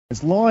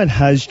Lion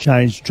has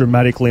changed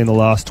dramatically in the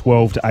last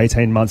 12 to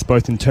 18 months,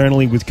 both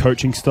internally with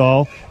coaching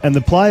style and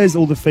the players.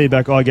 All the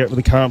feedback I get with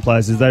the current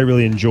players is they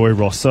really enjoy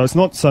Ross. So it's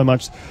not so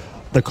much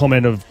the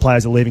comment of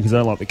players are leaving because they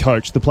don't like the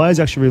coach. The players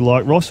actually really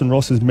like Ross, and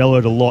Ross has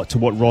mellowed a lot to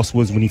what Ross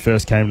was when he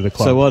first came to the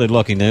club. So why did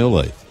Lachie Neale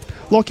leave?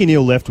 Lachie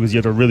Neale left was he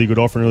had a really good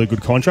offer and a really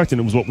good contract,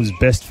 and it was what was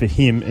best for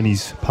him and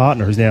his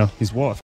partner, who's now his wife.